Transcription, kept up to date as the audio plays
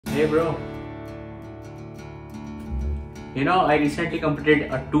Hey bro, I recently completed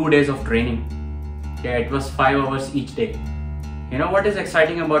 2 days of training. Yeah, it was 5 hours each day. What is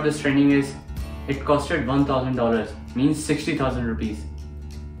exciting about this training is it costed $1,000, means 60,000 rupees.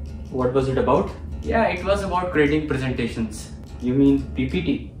 What was it about? Yeah, it was about creating presentations. You mean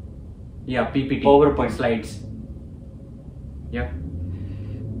PPT? Yeah, PPT. PowerPoint slides. Yeah.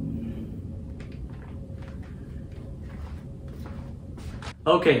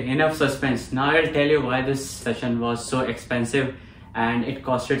 Okay, enough suspense. Now I'll tell you why this session was so expensive and it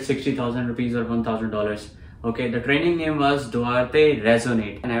costed 60,000 rupees or $1,000. Okay, the training name was Duarte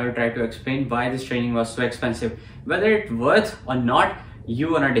Resonate, and I will try to explain why this training was so expensive. Whether it's worth or not,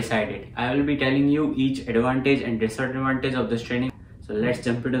 you wanna decide it. I will be telling you each advantage and disadvantage of this training. So let's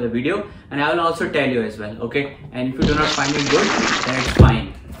jump into the video, and I will also tell you as well, okay? And if you do not find it good, then it's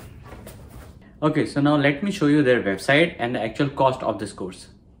fine. Okay, so now let me show you their website and the actual cost of this course.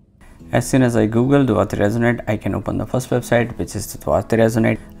 As soon as I Google Duarte Resonate, I can open the first website, which is the Duarte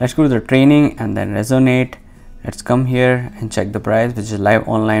Resonate. Let's go to the training and then Resonate. Let's come here and check the price, which is live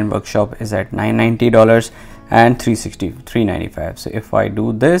online workshop is at $990 and $395. So if I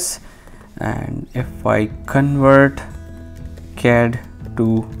do this and if I convert CAD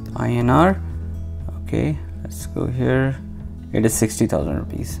to INR, okay, let's go here. It is 60,000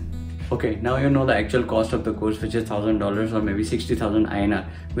 rupees. Okay, now you know the actual cost of the course, which is $1,000 or maybe 60,000 INR,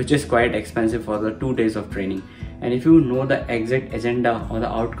 which is quite expensive for the 2 days of training. And if you know the exact agenda or the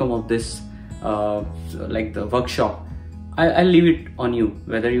outcome of this, like the workshop, I'll leave it on you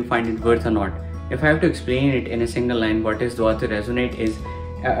whether you find it worth or not. If I have to explain it in a single line, what is Duarte Resonate is,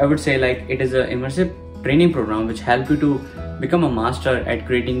 I would say like it is an immersive training program which helps you to become a master at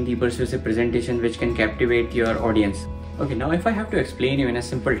creating the persuasive presentation which can captivate your audience. Okay, now if I have to explain you in a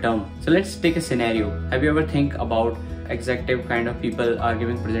simple term, so let's take a scenario. Have you ever think about executive kind of people are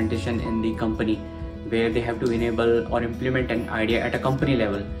giving presentation in the company where they have to enable or implement an idea at a company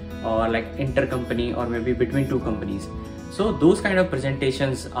level or like inter-company or maybe between two companies. So those kind of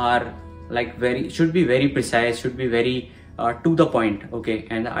presentations are like should be very precise, should be very to the point, okay,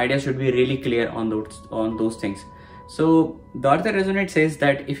 and the idea should be really clear on those things. So Duarte Resonate says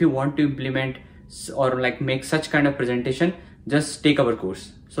that if you want to implement or like make such kind of presentation, just take our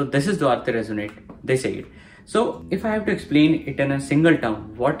course. So this is Duarte Resonate, they say it. So if I have to explain it in a single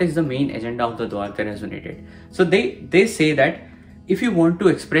term, what is the main agenda of the Duarte Resonate? So they say that if you want to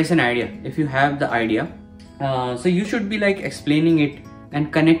express an idea, if you have the idea, so you should be like explaining it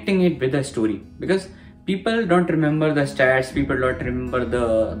and connecting it with a story, because people don't remember the stats, people don't remember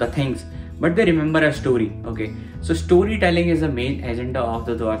the things, but they remember a story. Okay, so storytelling is the main agenda of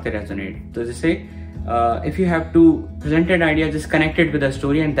the Duarte Resonate. So they say if you have to present an idea, just connect it with a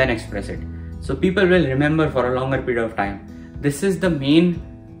story and then express it, so people will remember for a longer period of time. This is the main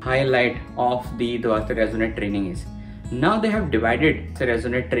highlight of the Duarte Resonate training is. Now they have divided the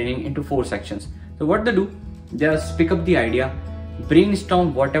Resonate training into 4 sections. So what they do, just pick up the idea,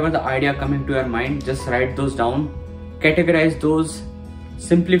 brainstorm whatever the idea coming to your mind, just write those down, categorize those,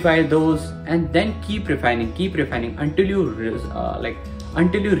 simplify those, and then keep refining until you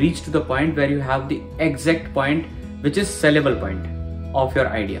reach to the point where you have the exact point, which is sellable point of your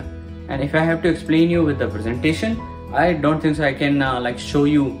idea. And if I have to explain you with the presentation, I don't think so I can like show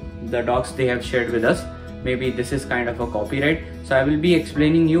you the docs they have shared with us. Maybe this is kind of a copyright, so I will be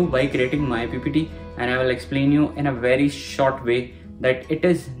explaining you by creating my PPT, and I will explain you in a very short way that it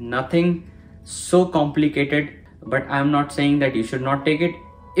is nothing so complicated. But I'm not saying that you should not take it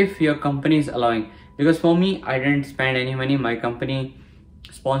if your company is allowing, because for me, I didn't spend any money. My company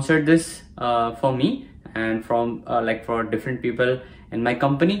sponsored this for me and from like for different people in my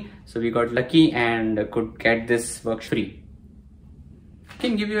company, so we got lucky and could get this work free. I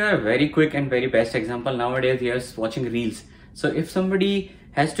can give you a very quick and very best example. Nowadays we are watching reels. So if somebody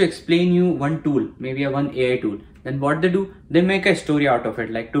has to explain you one tool, maybe one AI tool, then what they do, they make a story out of it.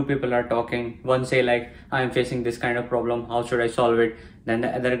 Like 2 people are talking, one say like, I am facing this kind of problem, how should I solve it? Then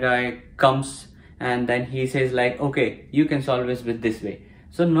the other guy comes and then he says like, okay, you can solve this with this way.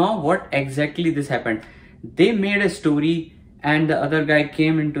 So now what exactly this happened, they made a story and the other guy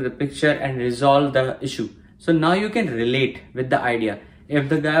came into the picture and resolved the issue. So now you can relate with the idea. If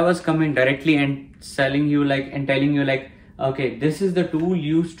the guy was coming directly and telling you like, okay, this is the tool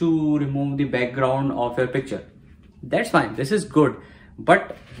used to remove the background of your picture, that's fine, this is good.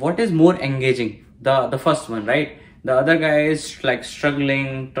 But what is more engaging, the first one, right? The other guy is like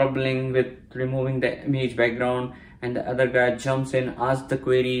troubling with removing the image background, and the other guy jumps in, asks the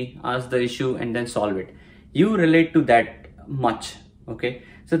query, asks the issue, and then solve it. You relate to that much, okay?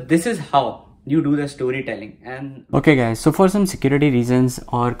 So this is how you do the storytelling. And okay guys, so for some security reasons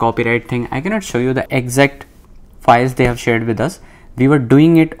or copyright thing, I cannot show you the exact files they have shared with us. We were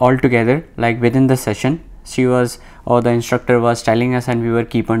doing it all together, like within the session. She was, or the instructor was telling us, and we were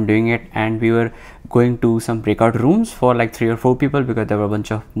keep on doing it, and we were going to some breakout rooms for like 3 or 4 people, because there were a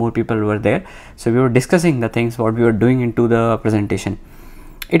bunch of more people were there. So we were discussing the things what we were doing into the presentation.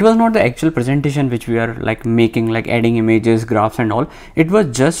 It was not the actual presentation which we are like making, like adding images, graphs and all. It was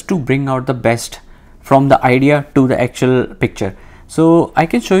just to bring out the best from the idea to the actual picture. So I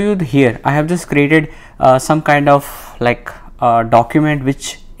can show you here. I have just created some kind of like document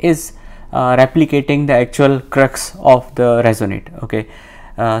which is replicating the actual crux of the Resonate. Okay,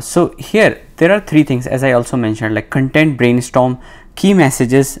 so here there are 3 things, as I also mentioned, like content, brainstorm, key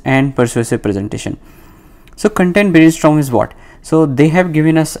messages and persuasive presentation. So content brainstorm is what? So they have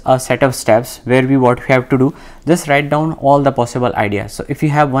given us a set of steps where what we have to do, just write down all the possible ideas. So if you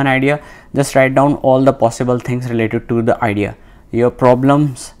have one idea, just write down all the possible things related to the idea, your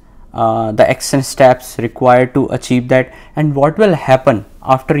problems, the action steps required to achieve that, and what will happen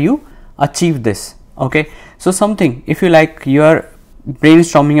after you achieve this. Okay, so something, if you like, you are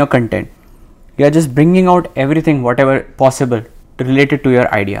brainstorming your content, you are just bringing out everything whatever possible related to your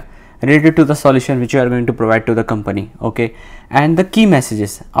idea, related to the solution which you are going to provide to the company. Okay, and the key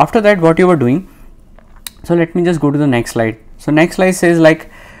messages. After that, what you are doing, so let me just go to the next slide. So next slide says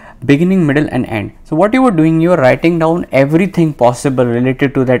like beginning, middle and end. So what you were doing, you are writing down everything possible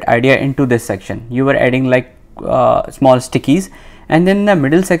related to that idea into this section. You were adding like small stickies, and then in the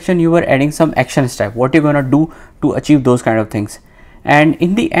middle section you were adding some action step, what you're gonna do to achieve those kind of things. And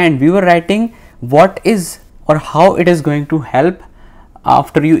in the end, we were writing what is or how it is going to help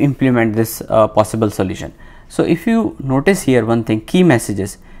after you implement this possible solution. So if you notice here one thing, key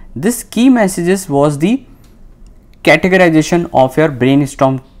messages. This key messages was the categorization of your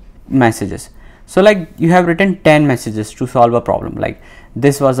brainstorm messages. So like you have written 10 messages to solve a problem, like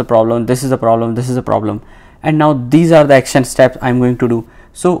this was a problem, this is a problem, this is a problem, and now these are the action steps I'm going to do.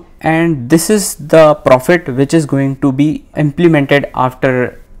 So, and this is the profit which is going to be implemented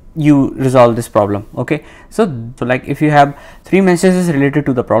after you resolve this problem. Okay, so like if you have 3 messages related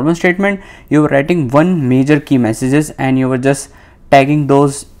to the problem statement, you were writing 1 major key messages and you were just tagging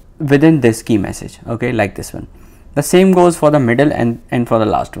those within this key message. Okay, like this one. The same goes for the middle and for the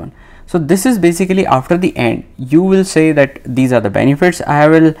last one. So this is basically after the end, you will say that these are the benefits I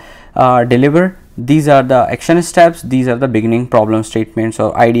will deliver, these are the action steps, these are the beginning problem statements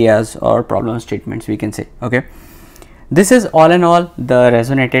or ideas or problem statements, we can say. Okay, this is all in all the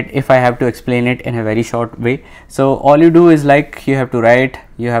Resonated, if I have to explain it in a very short way. So all you do is like you have to write,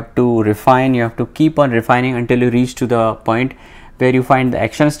 you have to refine, you have to keep on refining until you reach to the point where you find the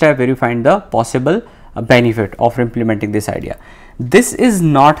action step, where you find the possible benefit of implementing this idea. This is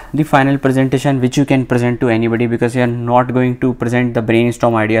not the final presentation which you can present to anybody, because you are not going to present the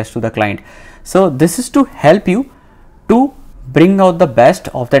brainstorm ideas to the client. So this is to help you to bring out the best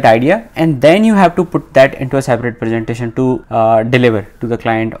of that idea, and then you have to put that into a separate presentation to deliver to the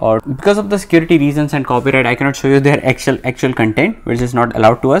client. Or because of the security reasons and copyright, I cannot show you their actual content, which is not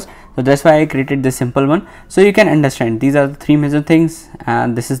allowed to us. So that's why I created this simple one, so you can understand these are the 3 major things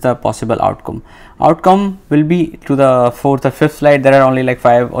and this is the possible outcome. Outcome will be to the 4th or 5th slide. There are only like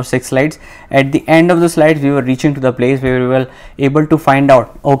 5 or 6 slides. At the end of the slides, we were reaching to the place where we were able to find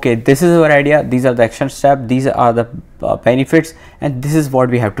out, okay, this is our idea, these are the action steps, these are the benefits, and this is what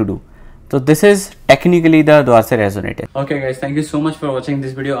we have to do. So this is technically the Duarte Resonate. Okay guys, thank you so much for watching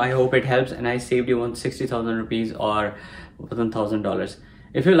this video. I hope it helps and I saved you 160,000 rupees or $1,000.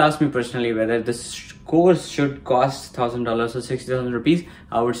 If you'll ask me personally whether this course should cost $1,000 or 60,000 rupees,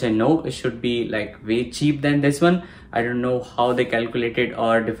 I would say no, it should be like way cheap than this one. I don't know how they calculated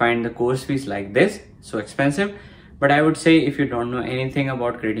or defined the course fees like this, so expensive. But I would say if you don't know anything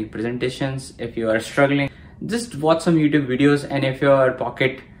about creating presentations, if you are struggling, just watch some YouTube videos, and if your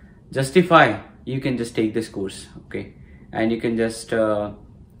pocket justify, you can just take this course. Okay, and you can just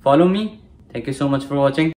follow me. Thank you so much for watching.